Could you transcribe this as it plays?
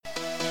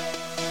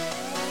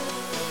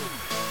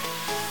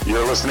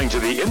You're listening to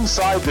the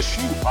Inside the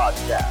Shoe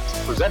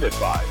podcast, presented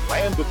by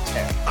Land of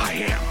 10. I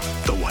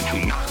am the one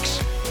who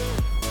knocks.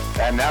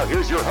 And now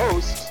here's your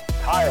host,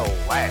 Kyle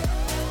Lamb.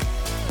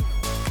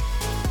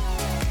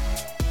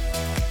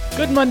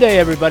 Good Monday,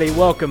 everybody.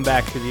 Welcome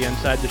back to the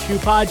Inside the Shoe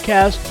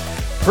podcast,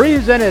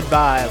 presented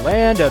by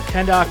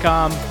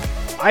LandOf10.com.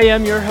 I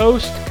am your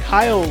host,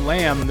 Kyle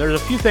Lamb.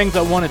 There's a few things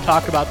I want to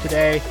talk about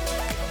today.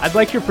 I'd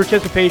like your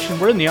participation.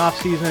 We're in the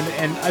off season,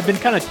 and I've been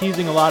kind of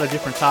teasing a lot of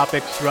different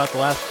topics throughout the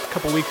last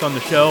couple weeks on the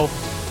show.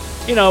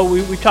 You know,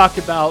 we talked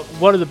about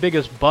what are the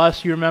biggest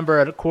busts you remember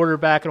at a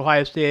quarterback at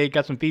Ohio State,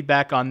 got some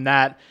feedback on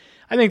that.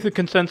 I think the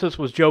consensus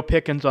was Joe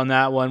Pickens on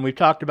that one. We've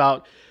talked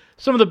about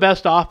some of the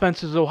best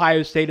offenses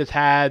Ohio State has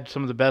had,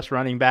 some of the best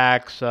running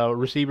backs,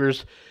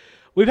 receivers.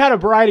 We've had a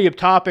variety of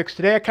topics.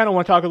 Today I kind of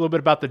want to talk a little bit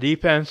about the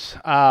defense.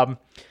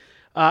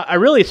 I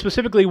really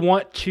specifically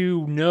want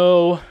to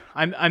know,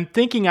 I'm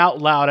thinking out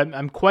loud,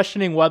 I'm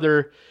questioning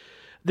whether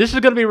this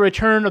is going to be a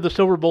return of the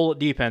Silver Bullet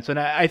defense. And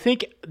I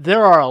think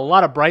there are a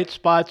lot of bright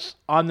spots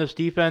on this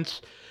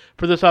defense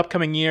for this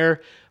upcoming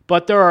year,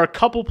 but there are a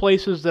couple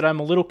places that I'm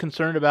a little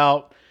concerned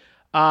about.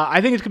 I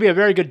think it's going to be a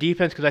very good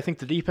defense because I think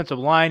the defensive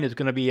line is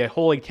going to be a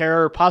holy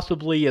terror,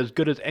 possibly as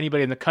good as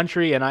anybody in the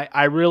country. And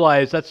I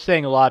realize that's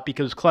saying a lot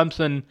because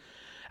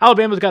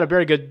Alabama's got a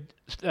very good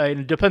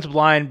defensive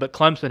line, but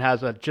Clemson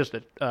has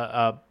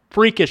a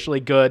freakishly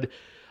good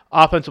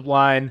offensive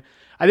line.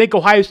 I think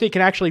Ohio State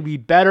can actually be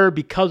better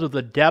because of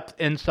the depth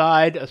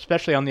inside,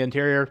 especially on the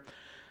interior.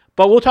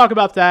 But we'll talk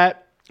about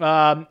that.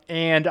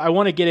 And I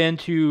want to get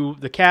into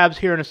the Cavs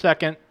here in a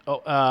second.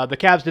 The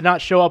Cavs did not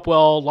show up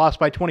well, lost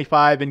by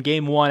 25 in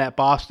Game 1 at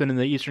Boston in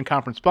the Eastern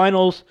Conference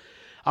Finals.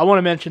 I want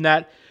to mention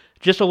that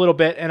just a little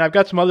bit, and I've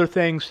got some other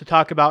things to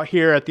talk about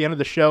here at the end of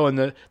the show and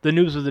the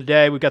news of the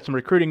day. We've got some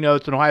recruiting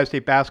notes, an Ohio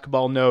State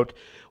basketball note.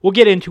 We'll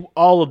get into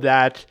all of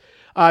that.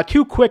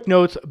 Two quick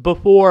notes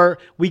before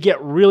we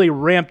get really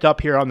ramped up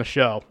here on the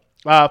show.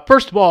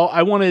 First of all,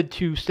 I wanted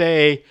to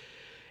say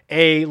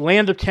a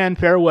Land of 10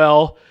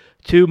 farewell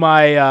to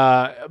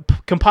my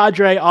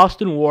compadre,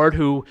 Austin Ward,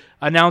 who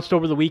announced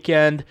over the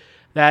weekend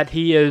that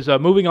he is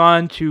moving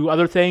on to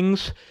other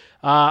things.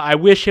 I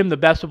wish him the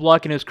best of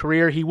luck in his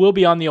career. He will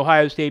be on the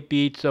Ohio State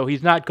beat, so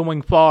he's not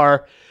going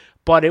far,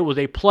 but it was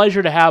a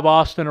pleasure to have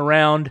Austin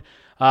around.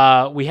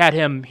 We had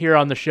him here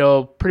on the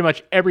show pretty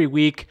much every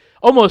week,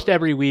 almost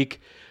every week,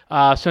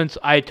 since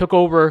I took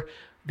over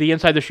the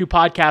Inside the Shoe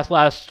podcast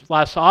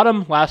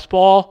last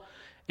fall.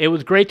 It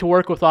was great to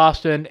work with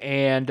Austin,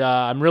 and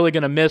I'm really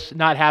going to miss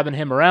not having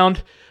him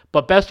around.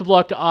 But best of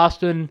luck to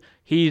Austin.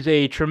 He's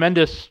a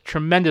tremendous,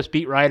 tremendous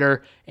beat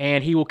writer,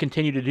 and he will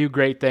continue to do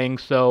great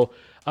things. So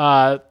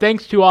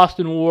thanks to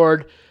Austin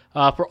Ward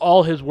for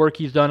all his work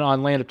he's done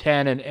on Land of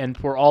 10 and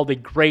for all the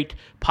great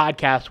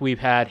podcasts we've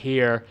had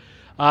here.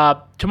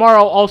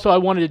 Tomorrow, also, I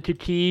wanted to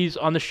tease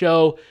on the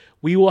show,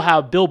 we will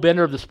have Bill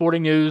Bender of the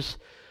Sporting News.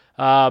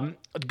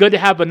 Good to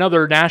have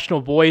another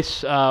national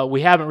voice.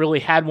 We haven't really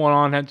had one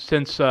on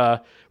since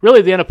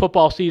really the end of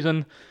football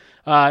season.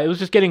 It was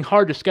just getting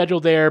hard to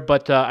schedule there,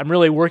 but I'm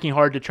really working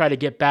hard to try to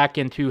get back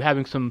into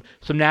having some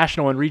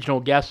national and regional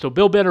guests. So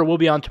Bill Bender will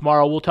be on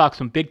tomorrow. We'll talk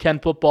some Big Ten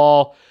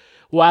football.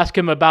 We'll ask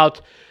him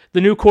about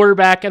the new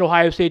quarterback at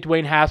Ohio State,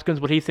 Dwayne Haskins,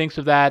 what he thinks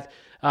of that.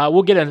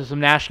 We'll get into some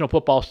national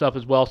football stuff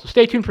as well. So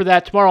stay tuned for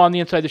that tomorrow on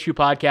the Inside the Shoe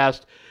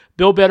podcast.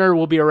 Bill Bender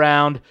will be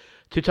around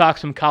to talk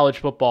some college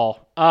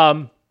football.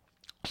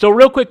 So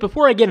real quick,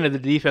 before I get into the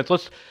defense,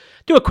 let's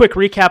do a quick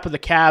recap of the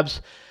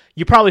Cavs.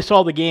 You probably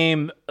saw the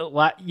game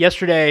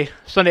yesterday,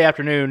 Sunday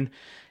afternoon.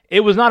 It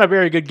was not a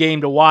very good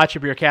game to watch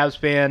if you're a Cavs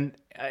fan.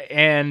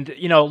 And,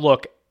 you know,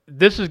 look,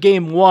 this is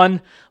Game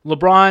 1.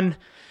 LeBron,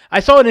 I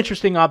saw an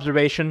interesting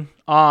observation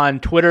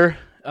on Twitter.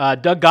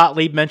 Doug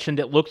Gottlieb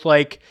mentioned it looked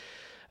like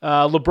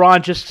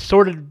LeBron just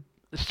sort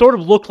of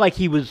looked like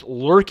he was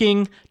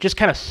lurking, just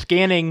kind of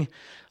scanning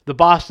the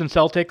Boston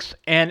Celtics.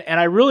 And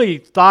I really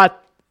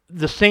thought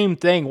the same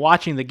thing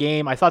watching the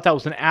game. I thought that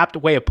was an apt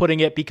way of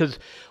putting it because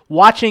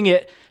watching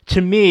it,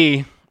 to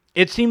me,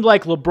 it seemed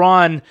like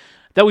LeBron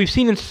that we've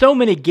seen in so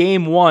many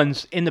Game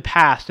 1s in the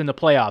past in the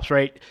playoffs,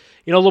 right?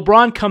 You know,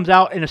 LeBron comes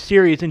out in a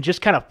series and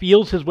just kind of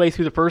feels his way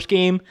through the first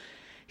game.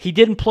 He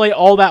didn't play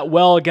all that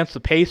well against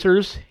the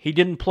Pacers. He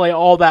didn't play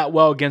all that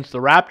well against the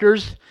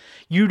Raptors.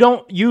 You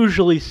don't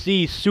usually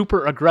see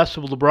super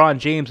aggressive LeBron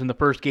James in the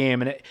first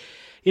game. And,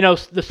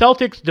 the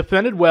Celtics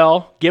defended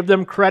well. Give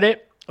them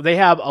credit. They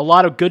have a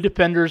lot of good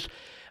defenders.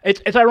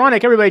 It's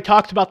ironic. Everybody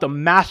talks about the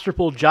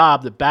masterful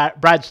job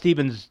that Brad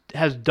Stevens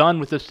has done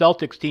with the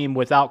Celtics team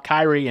without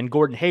Kyrie and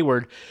Gordon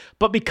Hayward.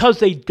 But because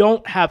they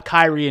don't have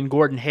Kyrie and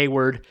Gordon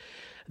Hayward,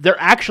 they're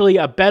actually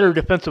a better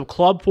defensive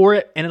club for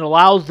it, and it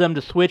allows them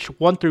to switch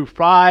 1 through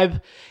 5,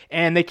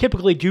 and they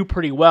typically do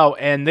pretty well.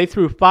 And they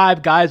threw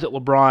 5 guys at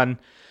LeBron,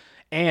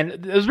 and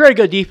it was very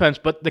good defense,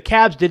 but the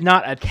Cavs did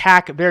not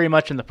attack very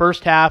much in the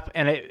first half,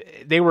 and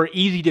they were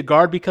easy to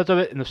guard because of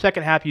it. In the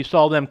second half, you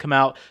saw them come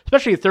out,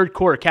 especially the third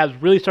quarter. Cavs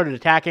really started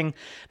attacking.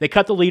 They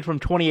cut the lead from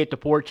 28 to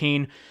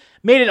 14.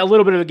 made it a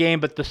little bit of a game,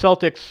 but the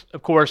Celtics,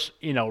 of course,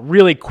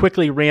 really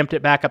quickly ramped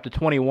it back up to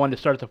 21 to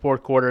start the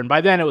fourth quarter, and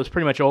by then it was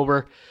pretty much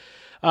over.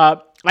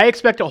 I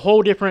expect a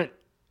whole different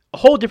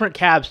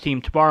Cavs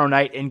team tomorrow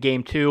night in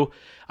Game 2.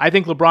 I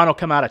think LeBron will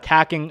come out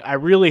attacking. I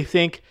really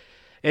think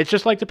it's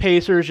just like the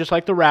Pacers, just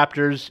like the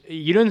Raptors.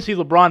 You didn't see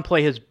LeBron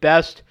play his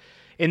best.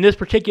 In this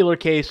particular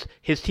case,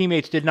 his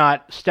teammates did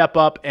not step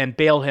up and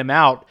bail him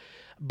out,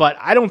 but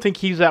I don't think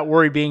he's that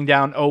worried being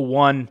down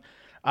 0-1.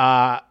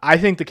 I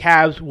think the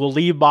Cavs will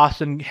leave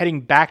Boston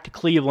heading back to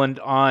Cleveland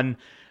on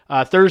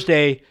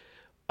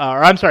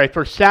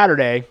for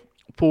Saturday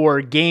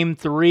for Game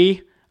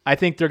 3. I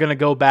think they're going to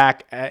go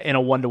back in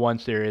a 1-1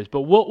 series,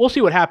 but we'll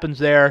see what happens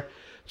there.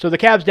 So the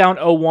Cavs down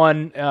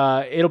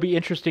 0-1. It'll be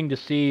interesting to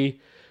see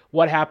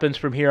what happens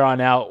from here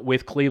on out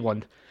with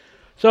Cleveland.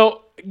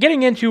 So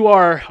getting into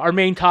our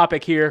main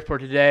topic here for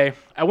today,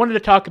 I wanted to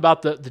talk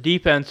about the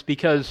defense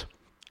because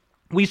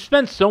we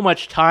spent so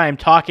much time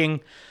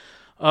talking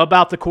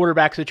about the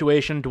quarterback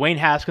situation. Dwayne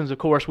Haskins, of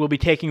course, will be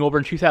taking over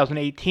in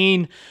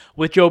 2018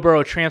 with Joe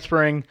Burrow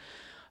transferring.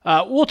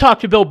 We'll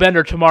talk to Bill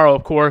Bender tomorrow,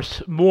 of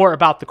course, more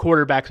about the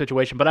quarterback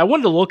situation. But I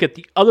wanted to look at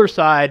the other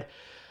side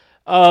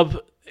of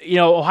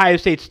Ohio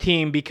State's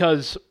team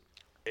because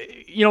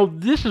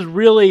this is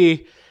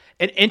really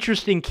an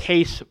interesting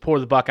case for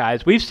the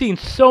Buckeyes. We've seen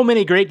so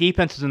many great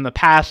defenses in the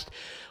past.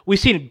 We've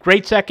seen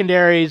great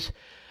secondaries.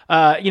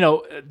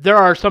 There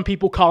are some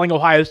people calling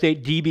Ohio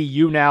State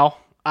DBU now.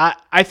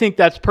 I think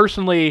that's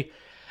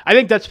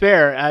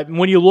fair.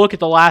 When you look at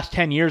the last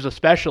 10 years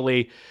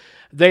especially,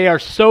 they are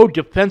so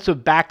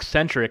defensive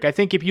back-centric. I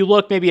think if you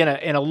look maybe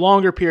in a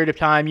longer period of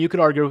time, you could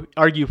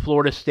argue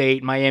Florida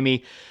State,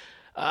 Miami.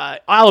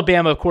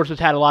 Alabama, of course, has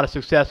had a lot of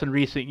success in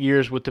recent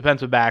years with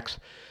defensive backs.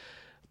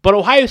 But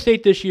Ohio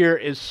State this year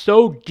is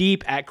so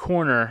deep at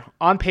corner.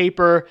 On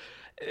paper,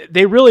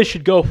 they really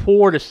should go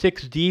 4 to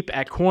 6 deep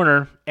at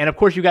corner. And, of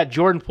course, you got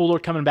Jordan Fuller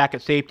coming back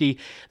at safety.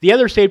 The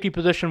other safety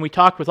position, we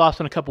talked with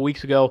Austin a couple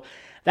weeks ago,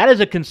 that is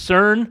a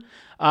concern.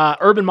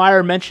 Urban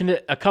Meyer mentioned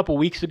it a couple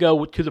weeks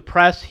ago to the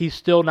press. He's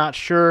still not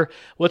sure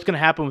what's going to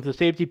happen with the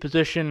safety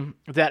position,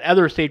 that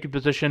other safety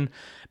position,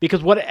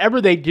 because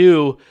whatever they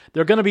do,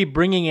 they're going to be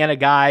bringing in a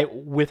guy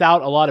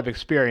without a lot of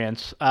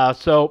experience.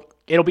 So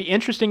it'll be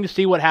interesting to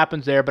see what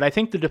happens there. But I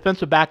think the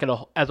defensive back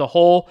as a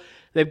whole,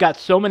 they've got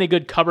so many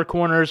good cover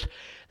corners.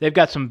 They've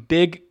got some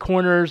big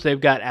corners. They've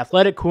got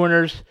athletic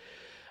corners.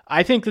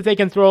 I think that they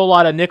can throw a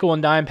lot of nickel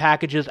and dime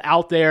packages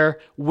out there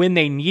when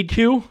they need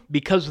to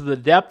because of the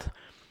depth.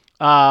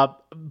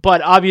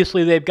 But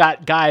obviously they've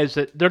got guys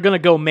that they're going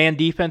to go man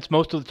defense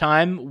most of the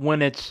time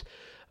when it's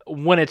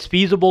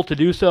feasible to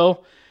do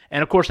so.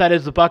 And of course that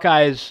is the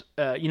Buckeyes.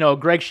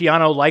 Greg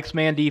Schiano likes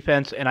man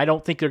defense, and I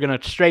don't think they're going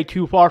to stray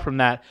too far from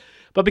that.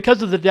 But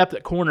because of the depth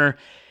at corner,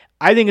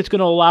 I think it's going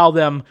to allow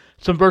them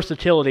some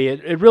versatility.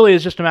 It really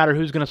is just a matter of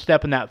who's going to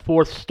step in that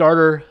fourth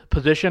starter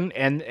position,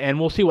 and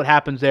we'll see what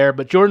happens there.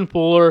 But Jordan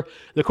Fuller,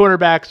 the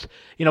quarterbacks,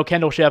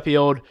 Kendall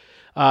Sheffield,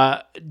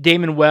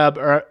 Damon Webb,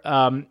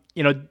 or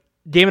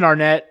Damon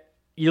Arnett.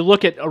 You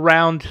look at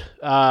around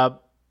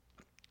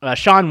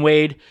Sean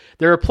Wade.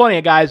 There are plenty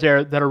of guys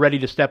there that are ready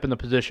to step in the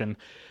position.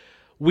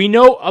 We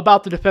know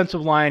about the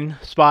defensive line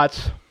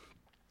spots,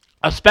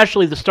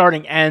 especially the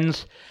starting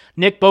ends.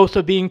 Nick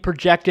Bosa being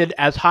projected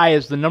as high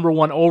as the number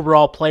 1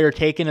 overall player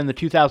taken in the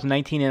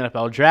 2019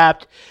 NFL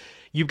Draft.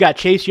 You've got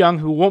Chase Young,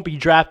 who won't be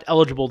draft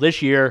eligible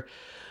this year,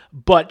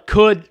 but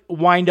could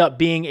wind up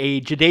being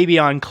a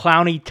Jadeveon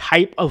Clowney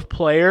type of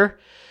player.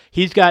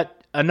 He's got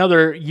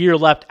another year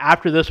left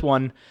after this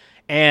one,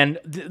 and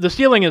the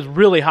ceiling is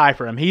really high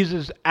for him. He's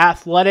as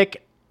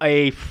athletic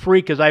a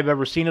freak as I've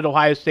ever seen at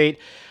Ohio State.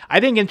 I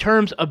think in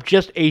terms of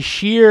just a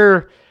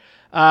sheer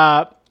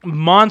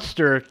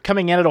monster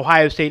coming in at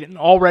Ohio State and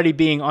already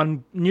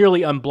being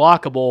nearly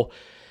unblockable,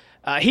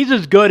 he's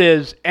as good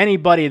as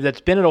anybody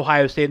that's been at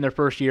Ohio State in their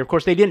first year. Of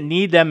course, they didn't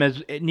need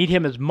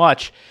him as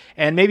much,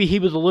 and maybe he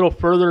was a little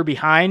further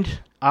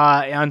behind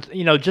on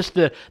just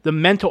the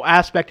mental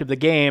aspect of the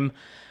game.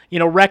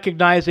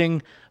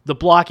 Recognizing the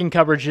blocking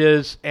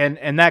coverages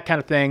and that kind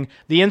of thing.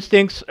 The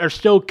instincts are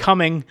still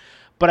coming,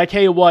 but I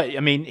tell you what,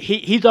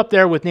 he's up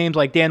there with names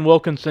like Dan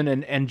Wilkinson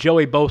and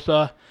Joey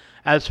Bosa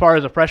as far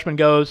as a freshman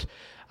goes.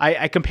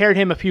 I compared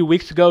him a few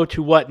weeks ago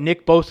to what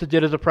Nick Bosa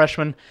did as a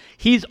freshman.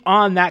 He's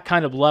on that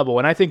kind of level,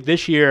 and I think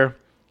this year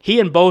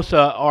he and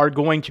Bosa are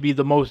going to be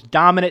the most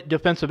dominant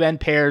defensive end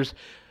pairs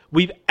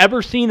we've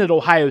ever seen at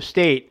Ohio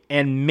State,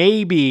 and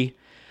maybe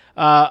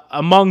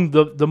among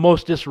the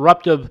most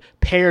disruptive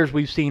pairs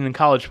we've seen in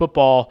college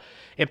football,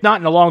 if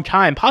not in a long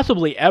time,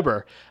 possibly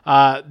ever.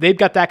 They've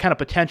got that kind of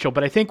potential.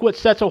 But I think what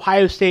sets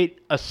Ohio State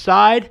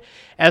aside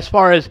as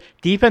far as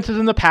defenses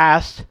in the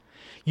past,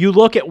 you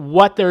look at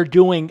what they're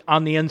doing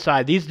on the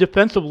inside. These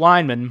defensive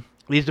linemen,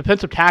 these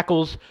defensive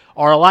tackles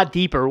are a lot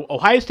deeper.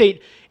 Ohio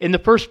State, in the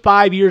first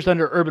 5 years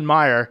under Urban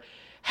Meyer,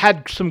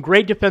 had some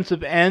great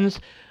defensive ends,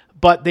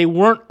 but they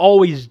weren't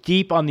always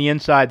deep on the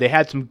inside. They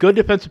had some good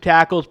defensive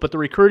tackles, but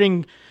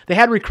they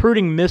had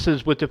recruiting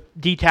misses with the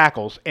D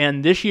tackles.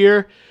 And this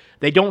year,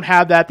 They don't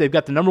have that. They've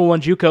got the number one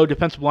JUCO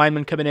defensive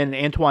lineman coming in,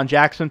 Antoine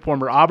Jackson,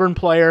 former Auburn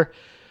player.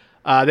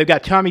 They've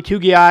got Tommy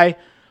Tugiai,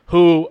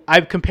 who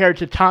I've compared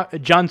to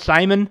John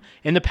Simon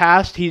in the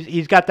past.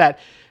 He's got that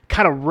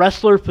kind of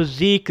wrestler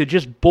physique that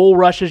just bull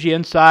rushes you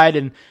inside,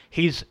 and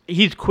he's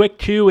quick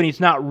too, and he's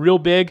not real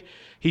big.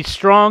 He's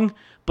strong,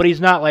 but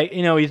he's not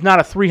he's not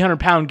a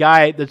 300-pound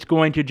guy that's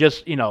going to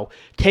just,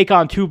 take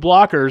on two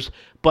blockers,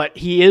 but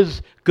he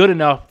is good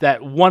enough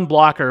that one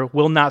blocker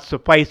will not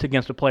suffice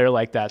against a player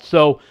like that.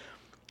 So,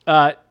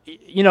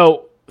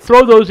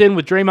 throw those in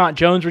with Draymond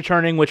Jones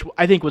returning, which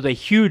I think was a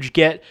huge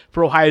get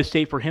for Ohio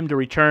State for him to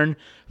return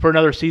for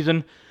another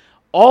season.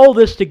 All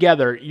this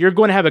together, you're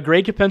going to have a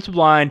great defensive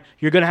line.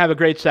 You're going to have a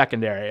great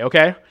secondary,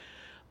 okay?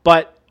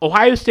 But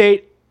Ohio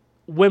State,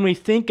 when we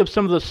think of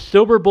some of the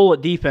silver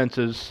bullet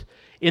defenses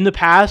in the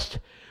past,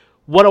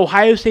 what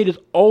Ohio State has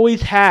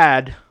always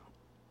had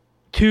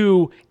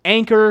to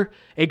anchor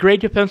a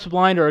great defensive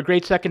line or a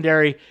great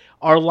secondary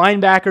are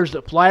linebackers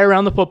that fly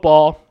around the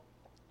football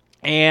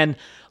and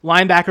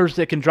linebackers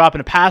that can drop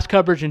into pass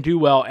coverage and do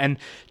well. And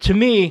to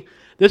me,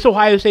 this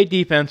Ohio State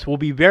defense will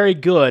be very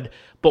good,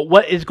 but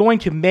what is going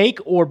to make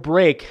or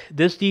break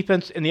this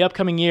defense in the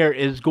upcoming year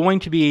is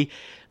going to be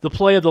the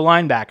play of the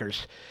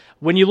linebackers.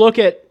 When you look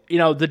at,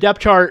 the depth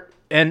chart,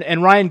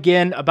 and Ryan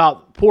Ginn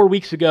about 4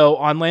 weeks ago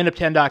on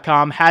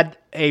LandOf10.com had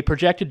a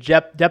projected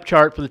depth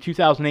chart for the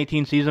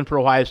 2018 season for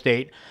Ohio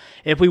State.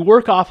 If we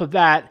work off of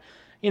that,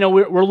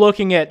 we're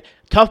looking at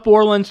Tuff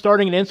Borland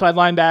starting an inside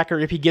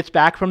linebacker if he gets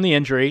back from the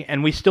injury,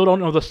 and we still don't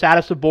know the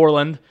status of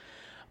Borland.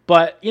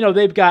 But,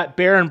 they've got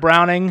Baron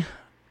Browning,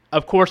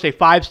 of course, a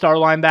 5-star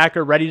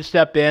linebacker ready to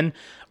step in.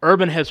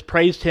 Urban has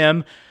praised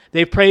him.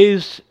 They've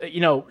praised,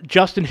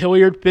 Justin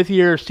Hilliard,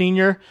 5th-year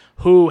senior,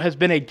 who has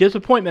been a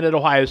disappointment at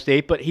Ohio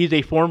State, but he's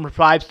a former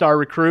 5-star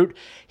recruit.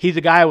 He's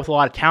a guy with a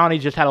lot of talent.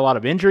 He's just had a lot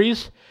of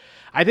injuries.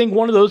 I think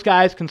one of those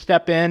guys can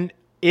step in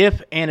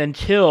if and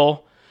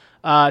until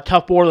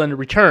Tuff Borland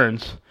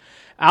returns.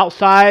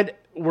 Outside,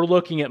 we're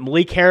looking at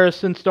Malik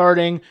Harrison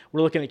starting.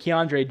 We're looking at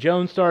Keandre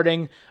Jones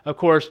starting. Of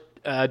course,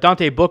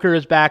 Dante Booker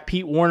is back.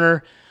 Pete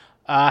Warner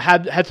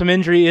had some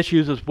injury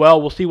issues as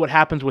well. We'll see what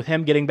happens with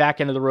him getting back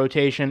into the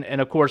rotation.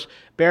 And, of course,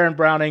 Baron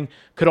Browning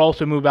could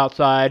also move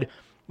outside.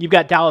 You've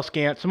got Dallas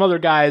Gant, some other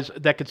guys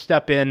that could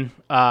step in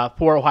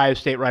for Ohio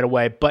State right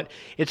away. But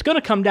it's going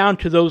to come down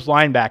to those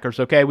linebackers,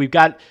 okay?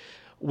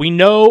 We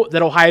know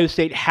that Ohio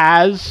State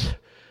has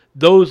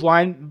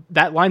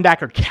that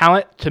linebacker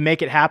talent to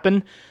make it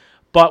happen,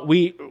 but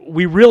we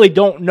really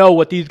don't know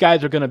what these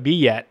guys are going to be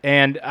yet.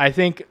 And I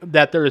think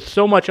that there is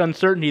so much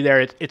uncertainty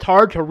there. It's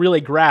hard to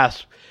really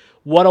grasp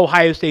what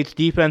Ohio State's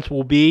defense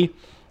will be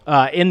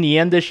in the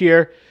end this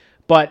year.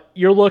 But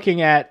you're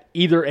looking at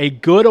either a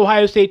good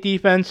Ohio State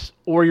defense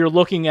or you're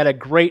looking at a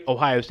great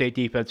Ohio State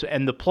defense.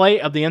 And the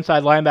play of the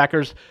inside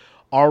linebackers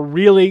are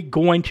really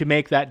going to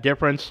make that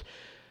difference.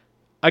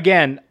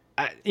 Again,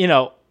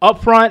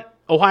 up front,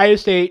 Ohio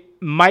State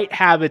might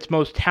have its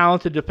most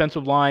talented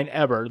defensive line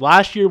ever.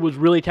 Last year was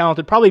really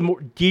talented, probably more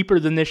deeper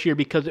than this year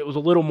because it was a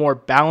little more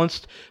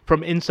balanced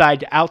from inside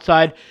to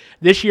outside.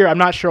 This year, I'm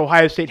not sure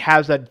Ohio State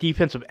has that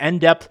defensive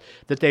end depth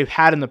that they've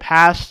had in the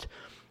past.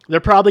 They're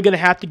probably going to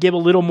have to give a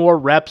little more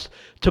reps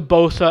to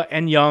Bosa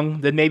and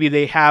Young than maybe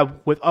they have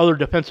with other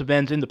defensive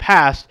ends in the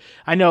past.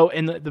 I know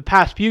in the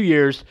past few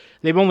years,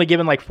 they've only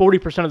given like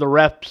 40% of the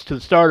reps to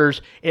the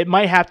starters. It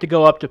might have to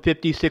go up to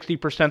 50,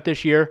 60%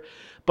 this year,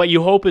 but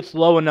you hope it's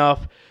low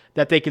enough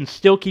that they can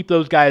still keep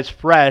those guys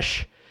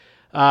fresh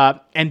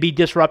and be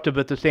disruptive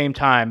at the same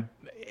time.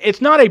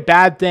 It's not a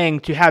bad thing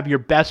to have your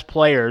best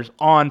players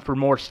on for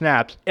more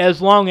snaps as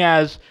long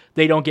as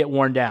they don't get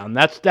worn down.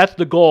 That's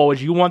the goal,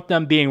 is you want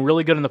them being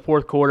really good in the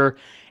fourth quarter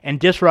and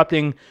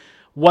disrupting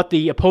what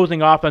the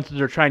opposing offenses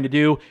are trying to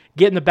do,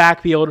 get in the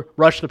backfield,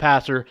 rush the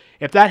passer.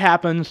 If that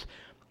happens,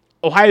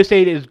 Ohio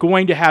State is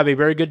going to have a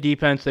very good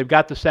defense. They've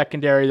got the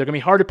secondary. They're going to be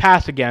hard to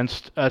pass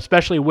against,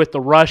 especially with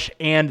the rush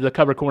and the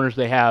cover corners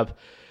they have.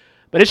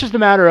 But it's just a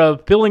matter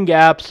of filling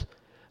gaps,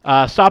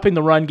 stopping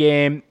the run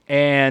game,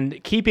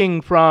 and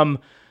keeping from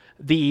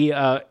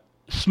the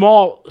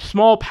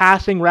small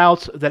passing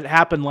routes that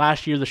happened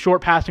last year, the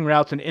short passing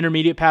routes and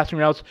intermediate passing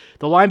routes.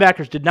 The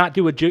linebackers did not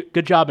do a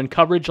good job in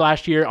coverage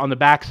last year on the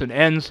backs and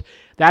ends.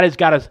 That has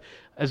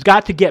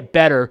got to get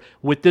better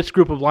with this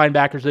group of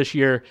linebackers this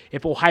year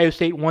if Ohio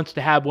State wants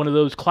to have one of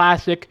those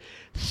classic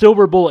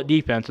silver bullet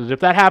defenses. If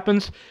that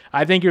happens,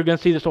 I think you're going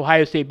to see this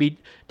Ohio State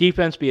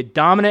defense be a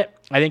dominant.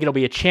 I think it'll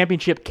be a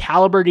championship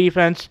caliber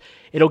defense.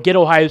 It'll get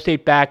Ohio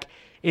State back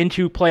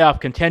into playoff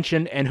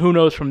contention, and who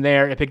knows from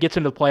there, if it gets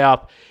into the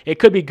playoff, it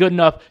could be good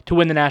enough to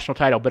win the national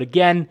title. But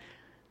again,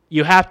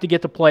 you have to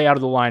get the play out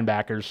of the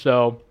linebackers.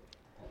 So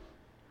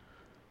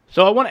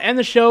I want to end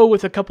the show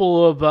with a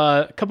couple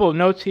of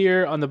notes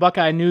here on the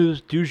Buckeye News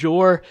du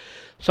jour.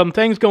 Some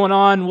things going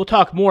on. We'll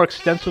talk more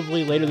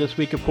extensively later this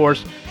week, of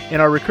course,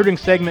 in our recruiting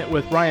segment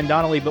with Ryan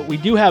Donnelly, but we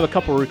do have a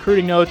couple of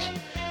recruiting notes.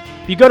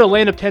 If you go to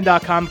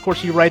LandOf10.com, of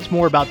course, he writes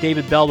more about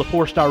David Bell, the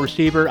 4-star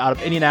receiver out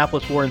of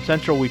Indianapolis, Warren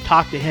Central. We've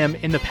talked to him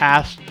in the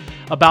past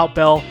about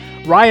Bell.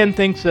 Ryan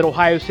thinks that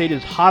Ohio State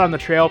is hot on the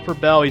trail for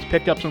Bell. He's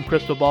picked up some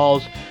crystal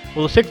balls.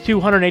 Well, the 6'2",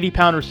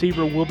 180-pound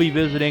receiver will be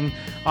visiting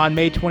on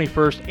May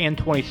 21st and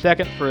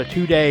 22nd for a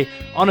 2-day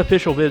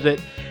unofficial visit.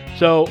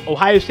 So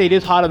Ohio State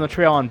is hot on the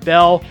trail on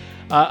Bell.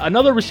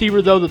 Another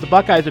receiver, though, that the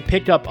Buckeyes have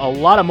picked up a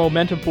lot of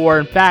momentum for.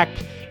 In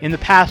fact, in the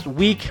past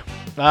week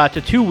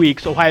to 2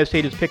 weeks, Ohio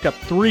State has picked up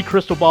 3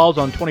 crystal balls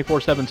on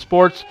 24/7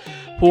 Sports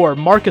for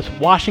Marcus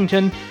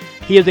Washington.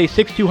 He is a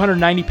 6'2",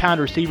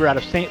 190-pound receiver out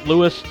of St.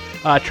 Louis,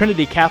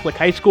 Trinity Catholic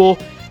High School.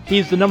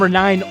 He's the number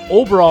 9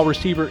 overall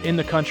receiver in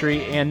the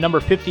country and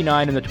number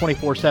 59 in the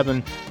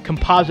 24/7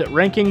 composite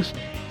rankings.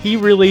 He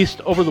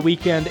released over the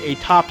weekend a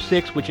top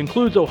 6, which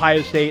includes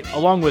Ohio State,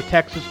 along with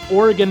Texas,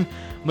 Oregon,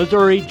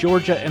 Missouri,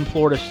 Georgia, and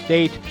Florida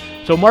State.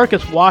 So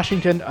Marcus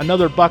Washington,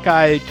 another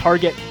Buckeye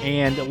target,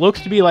 and it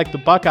looks to be like the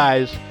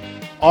Buckeyes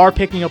are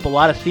picking up a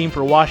lot of steam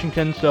for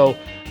Washington. So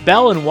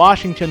Bell and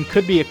Washington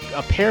could be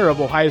a pair of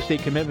Ohio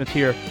State commitments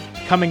here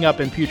coming up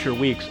in future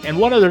weeks. And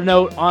one other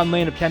note on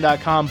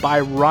LandOf10.com by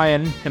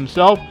Ryan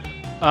himself.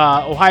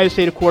 Ohio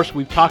State, of course,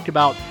 we've talked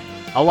about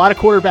a lot of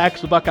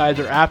quarterbacks the Buckeyes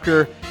are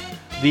after.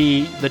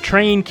 The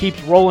train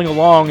keeps rolling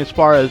along as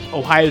far as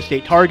Ohio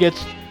State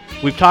targets.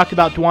 We've talked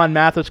about Dwan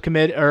Mathis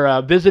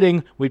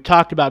visiting. We've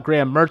talked about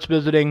Graham Mertz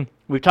visiting.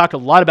 We've talked a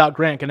lot about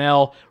Grant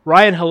Cannell.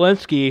 Ryan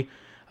Helinski,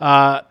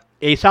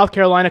 a South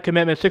Carolina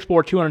commitment,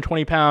 6'4",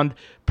 220-pound,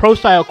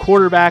 pro-style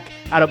quarterback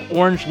out of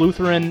Orange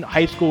Lutheran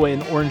High School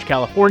in Orange,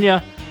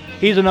 California.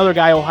 He's another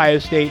guy Ohio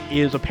State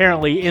is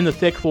apparently in the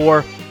thick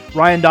for.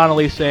 Ryan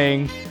Donnelly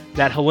saying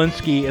that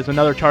Helinski is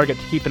another target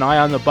to keep an eye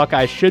on. The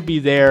Buckeyes should be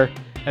there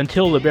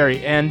until the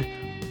very end.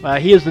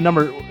 He is the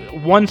number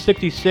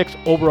 166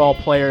 overall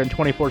player in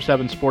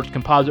 24/7 Sports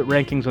composite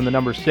rankings and the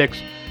number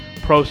 6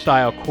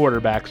 pro-style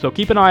quarterback. So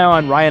keep an eye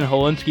on Ryan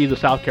Helinski, the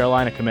South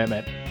Carolina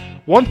commitment.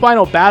 One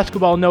final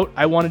basketball note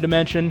I wanted to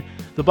mention.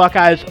 The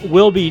Buckeyes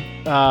will be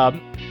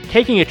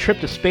taking a trip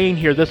to Spain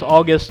here this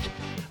August,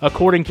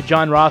 according to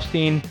John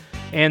Rothstein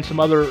and some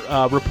other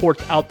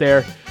reports out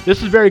there.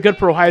 This is very good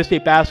for Ohio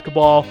State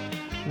basketball.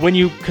 When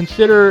you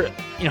consider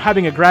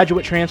having a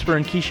graduate transfer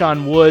in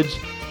Keyshawn Woods,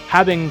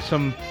 having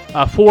some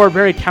 4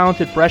 very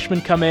talented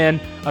freshmen come in,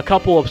 a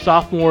couple of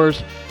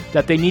sophomores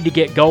that they need to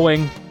get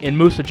going in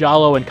Musa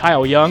Jallow and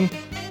Kyle Young.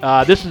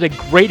 This is a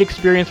great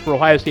experience for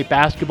Ohio State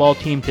basketball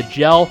team to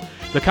gel.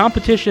 The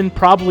competition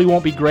probably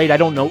won't be great. I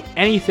don't know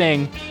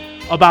anything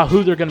about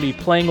who they're going to be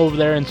playing over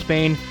there in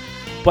Spain,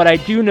 but I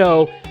do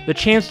know the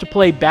chance to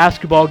play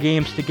basketball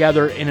games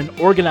together in an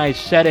organized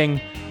setting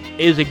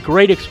is a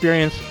great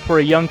experience for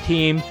a young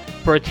team,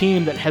 for a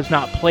team that has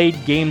not played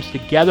games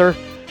together.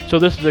 So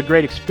this is a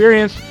great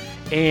experience,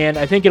 and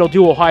I think it'll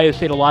do Ohio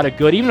State a lot of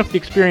good. Even if the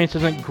experience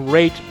isn't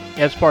great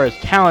as far as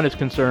talent is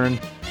concerned,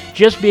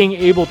 just being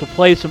able to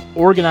play some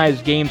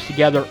organized games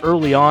together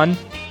early on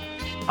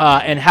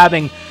and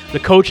having the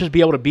coaches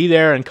be able to be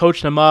there and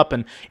coach them up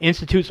and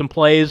institute some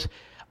plays,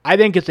 I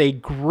think it's a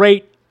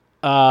great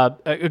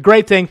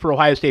thing for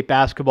Ohio State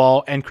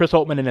basketball and Chris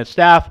Holtmann and his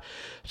staff.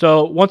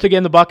 So once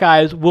again, the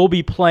Buckeyes will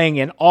be playing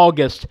in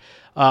August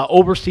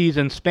overseas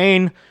in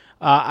Spain.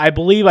 I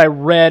believe I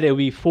read it will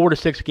be 4 to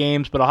 6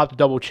 games, but I'll have to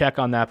double check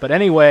on that. But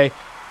anyway,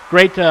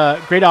 great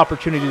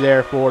opportunity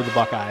there for the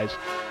Buckeyes.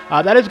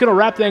 That is going to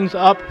wrap things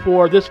up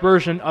for this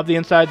version of the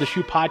Inside the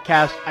Shoe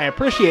podcast. I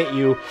appreciate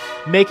you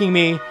making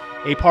me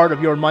a part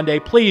of your Monday.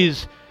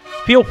 Please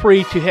feel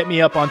free to hit me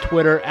up on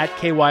Twitter at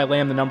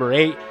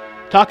KYLam8.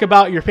 Talk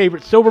about your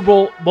favorite Silver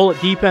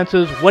Bullet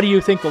defenses. What do you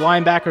think the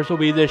linebackers will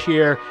be this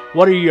year?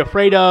 What are you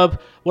afraid of?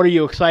 What are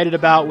you excited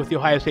about with the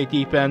Ohio State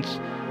defense?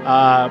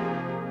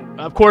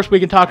 Of course, we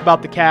can talk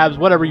about the Cavs,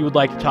 whatever you would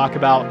like to talk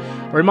about.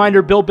 A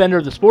reminder, Bill Bender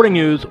of the Sporting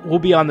News will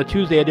be on the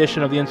Tuesday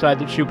edition of the Inside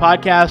the Shoe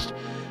podcast.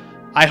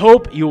 I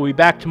hope you will be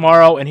back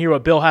tomorrow and hear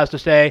what Bill has to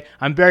say.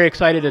 I'm very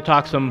excited to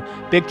talk some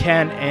Big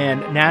Ten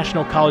and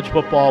national college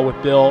football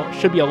with Bill.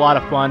 Should be a lot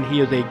of fun. He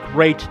is a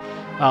great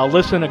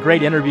listen, a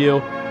great interview.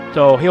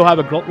 So he'll have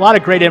a lot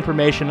of great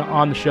information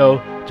on the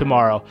show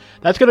tomorrow.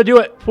 That's going to do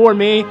it for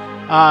me.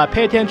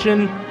 Pay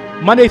attention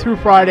Monday through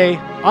Friday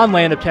on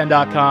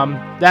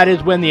LandOf10.com. That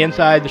is when the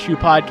Inside the Shoe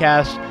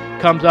podcast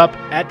comes up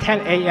at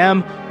 10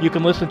 a.m. You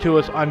can listen to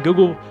us on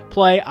Google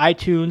Play,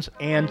 iTunes,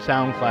 and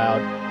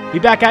SoundCloud. Be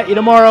back at you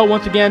tomorrow.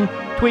 Once again,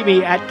 tweet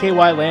me at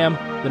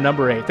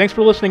KYLam8. Thanks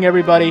for listening,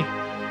 everybody.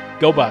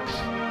 Go Bucks.